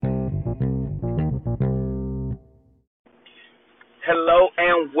Hello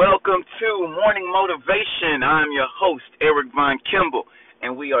and welcome to Morning Motivation. I'm your host, Eric Von Kimball,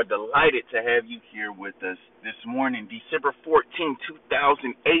 and we are delighted to have you here with us this morning, December 14,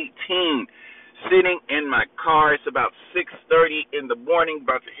 2018. Sitting in my car. It's about 6:30 in the morning,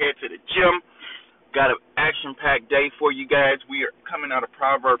 about to head to the gym. Got an action-packed day for you guys. We are coming out of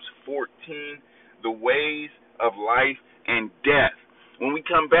Proverbs 14, the ways of life and death. When we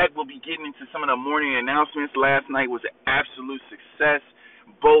come back, we'll be getting into some of the morning announcements. Last night was an absolute success,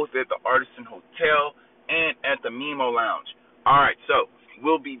 both at the Artisan Hotel and at the Mimo Lounge. All right, so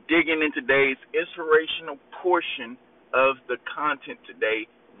we'll be digging into today's inspirational portion of the content today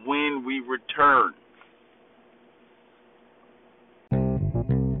when we return.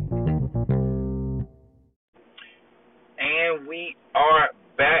 And we are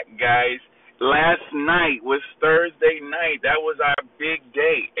back, guys. Last night was Thursday night. That was our big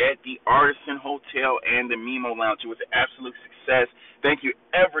day at the Artisan Hotel and the Mimo Lounge. It was an absolute success. Thank you,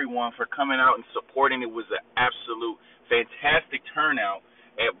 everyone, for coming out and supporting. It was an absolute fantastic turnout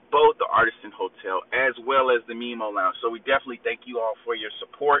at both the Artisan Hotel as well as the Mimo Lounge. So we definitely thank you all for your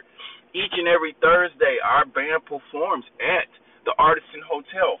support. Each and every Thursday, our band performs at the Artisan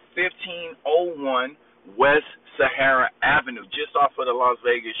Hotel, 1501 West Sahara Avenue, just off of the Las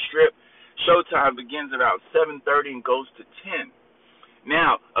Vegas Strip. Showtime begins about 7:30 and goes to 10.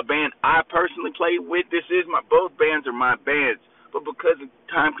 Now, a band I personally played with, both bands are my bands, but because of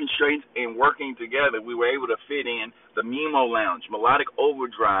time constraints and working together, we were able to fit in the Mimo Lounge. Melodic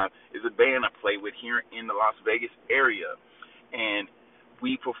Overdrive is a band I play with here in the Las Vegas area, and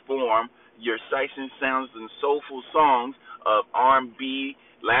we perform your sights and sounds and soulful songs of R&B.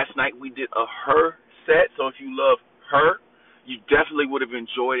 Last night we did a Her set, so if you love Her, you definitely would have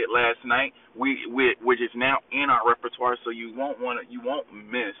enjoyed it last night, which is now in our repertoire, so you won't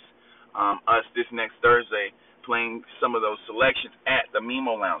miss us this next Thursday playing some of those selections at the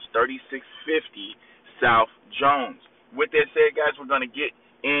Mimo Lounge, 3650 South Jones. With that said, guys, we're going to get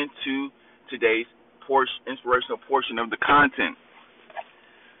into today's inspirational portion of the content.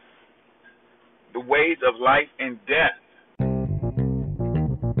 The ways of life and death.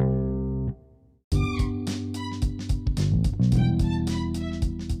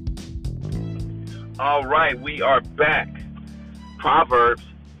 All right, we are back. Proverbs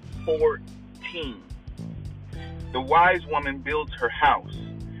 14. The wise woman builds her house,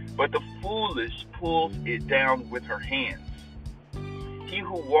 but the foolish pulls it down with her hands. He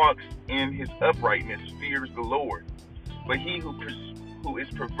who walks in his uprightness fears the Lord, but he who is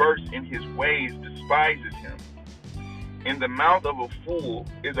perverse in his ways despises him. In the mouth of a fool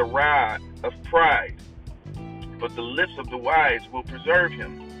is a rod of pride, but the lips of the wise will preserve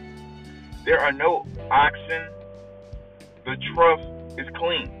him. There are no oxen, the trough is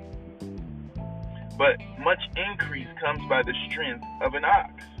clean, but much increase comes by the strength of an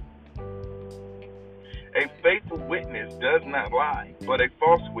ox. A faithful witness does not lie, but a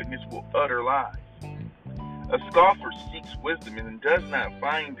false witness will utter lies. A scoffer seeks wisdom and does not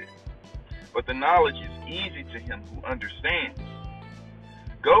find it, but the knowledge is easy to him who understands.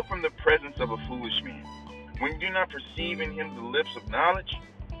 Go from the presence of a foolish man, when you do not perceive in him the lips of knowledge.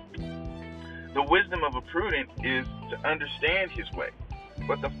 The wisdom of a prudent is to understand his way,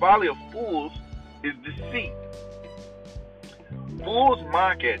 but the folly of fools is deceit. Fools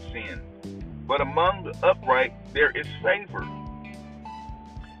mock at sin, but among the upright there is favor.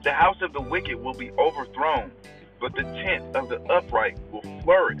 The house of the wicked will be overthrown, but the tent of the upright will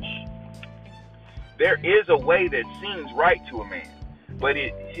flourish. There is a way that seems right to a man, but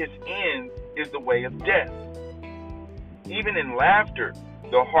his end is the way of death. Even in laughter,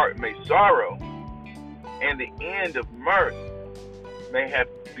 the heart may sorrow, and the end of mirth may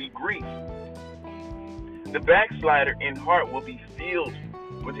be grief. The backslider in heart will be filled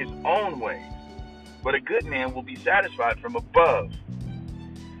with his own ways, but a good man will be satisfied from above.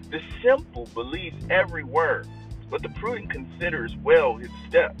 The simple believes every word, but the prudent considers well his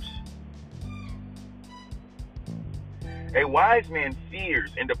steps. A wise man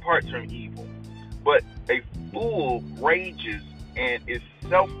fears and departs from evil, but a fool rages and is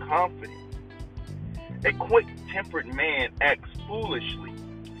self-confident. A quick-tempered man acts foolishly,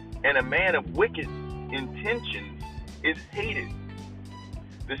 and a man of wicked intentions is hated.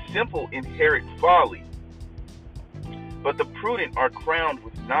 The simple inherit folly, but the prudent are crowned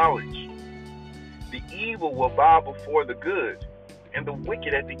with knowledge. The evil will bow before the good, and the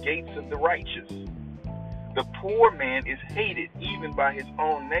wicked at the gates of the righteous. The poor man is hated even by his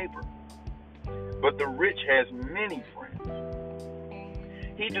own neighbor, but the rich has many friends.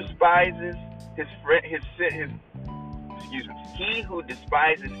 He despises He who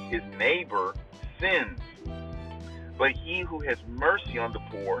despises his neighbor sins, But he who has mercy on the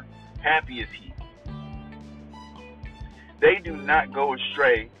poor, happy is he. They do not go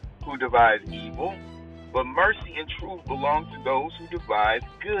astray who devise evil, but mercy and truth belong to those who devise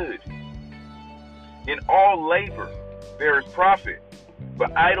good. In all labor there is profit,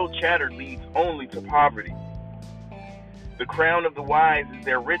 but idle chatter leads only to poverty. The crown of the wise is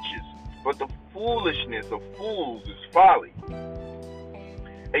their riches, but the foolishness of fools is folly.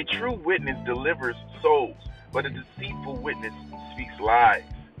 A true witness delivers souls, but a deceitful witness speaks lies.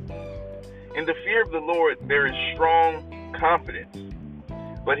 In the fear of the Lord there is strong confidence,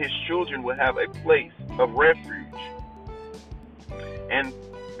 but his children will have a place of refuge. And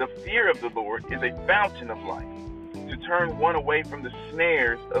the fear of the Lord is a fountain of life, to turn one away from the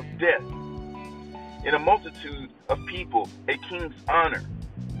snares of death. In a multitude of people, a king's honor,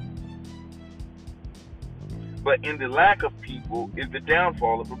 but in the lack of people is the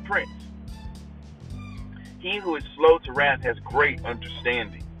downfall of a prince. He who is slow to wrath has great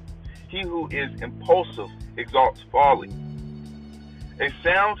understanding. He who is impulsive exalts folly. A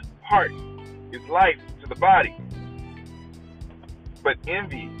sound heart is life to the body, but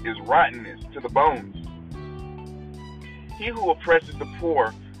envy is rottenness to the bones. He who oppresses the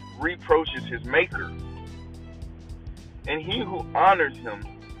poor reproaches his maker, and he who honors him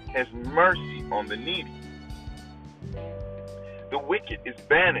has mercy on the needy. The wicked is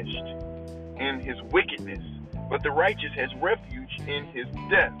banished in his wickedness, but the righteous has refuge in his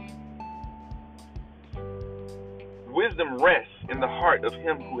death. Wisdom rests in the heart of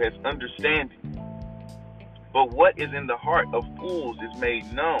him who has understanding, but what is in the heart of fools is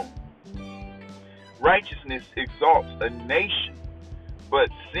made known. Righteousness exalts a nation, but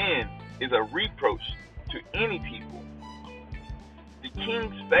sin is a reproach to any people. The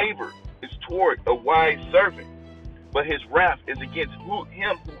king's favor is toward a wise servant, but his wrath is against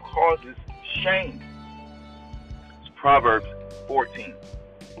him who causes shame. It's Proverbs 14.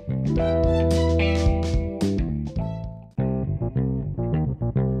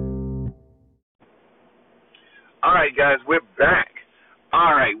 All right, guys, we're back.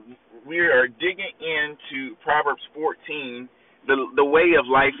 All right, we are digging into Proverbs 14, the way of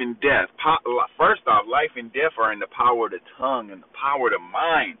life and death. First off, life and death are in the power of the tongue and the power of the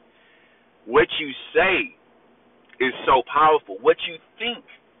mind. What you say is so powerful. What you think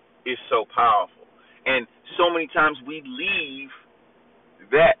is so powerful. And so many times we leave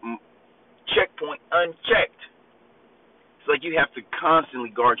that checkpoint unchecked. It's like you have to constantly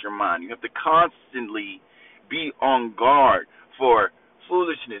guard your mind. You have to constantly be on guard for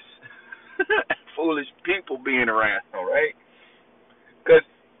foolishness, foolish people being around, all right? Because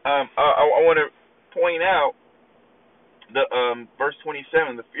I want to point out the verse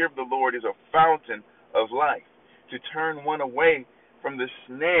 27, the fear of the Lord is a fountain of life, to turn one away from the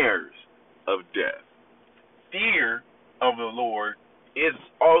snares of death. Fear of the Lord is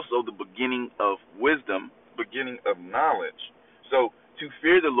also the beginning of wisdom, beginning of knowledge. So to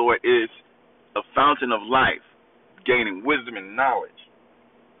fear the Lord is a fountain of life, gaining wisdom and knowledge.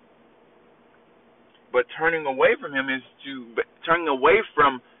 But turning away from him is turning away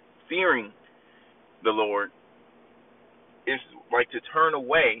from fearing the Lord is like to turn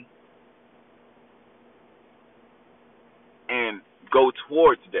away and go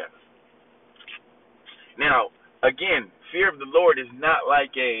towards death. Now, again, fear of the Lord is not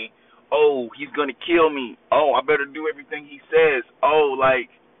like he's going to kill me. Oh, I better do everything he says. Oh, like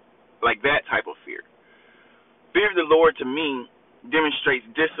that type of fear. Fear of the Lord to me demonstrates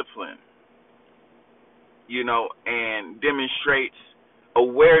discipline, and demonstrates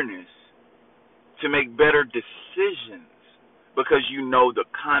awareness to make better decisions because you know the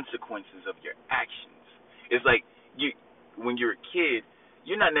consequences of your actions. It's like when you're a kid,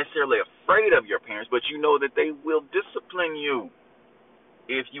 you're not necessarily afraid of your parents, but you know that they will discipline you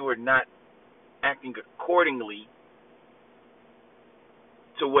if you are not acting accordingly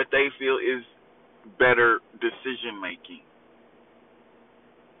to what they feel is better decision making.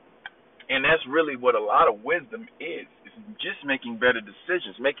 And that's really what a lot of wisdom is. It's just making better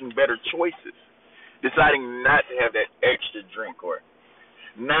decisions, making better choices, deciding not to have that extra drink or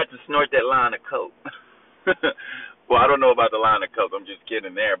not to snort that line of coke. Well, I don't know about the line of coke. I'm just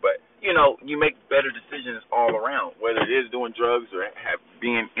kidding there. But, you make better decisions all around, whether it is doing drugs or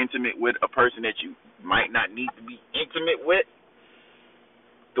being intimate with a person that you might not need to be intimate with.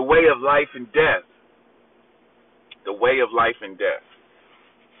 The way of life and death. The way of life and death.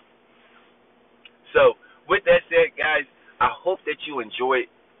 So, with that said, guys, I hope that you enjoyed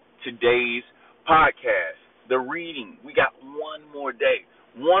today's podcast, the reading. We got one more day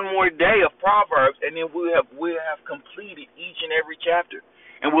of Proverbs, and then we'll have completed each and every chapter,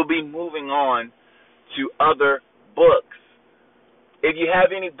 and we'll be moving on to other books. If you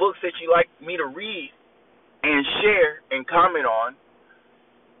have any books that you like me to read and share and comment on,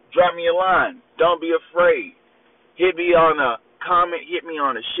 drop me a line. Don't be afraid. Hit me on a comment. Hit me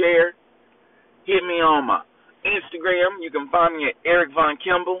on a share. Hit me on my Instagram. You can find me at Eric Von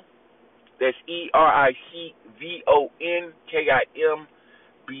Kimble. That's EricVonKimble.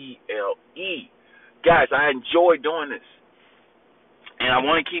 Guys, I enjoy doing this, and I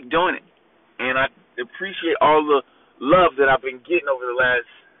want to keep doing it. And I appreciate all the love that I've been getting over the last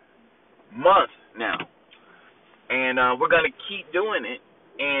month now. And we're going to keep doing it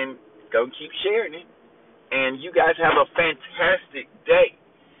and go keep sharing it. And you guys have a fantastic day.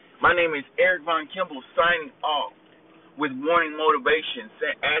 My name is Eric Von Kimble, signing off with Morning Motivation,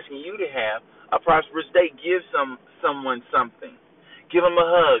 asking you to have a prosperous day. Give someone something. Give them a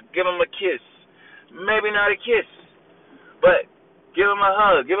hug. Give them a kiss. Maybe not a kiss, but give them a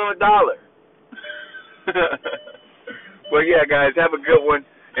hug. Give them $1. Well, yeah, guys, have a good one,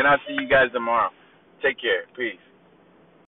 and I'll see you guys tomorrow. Take care. Peace.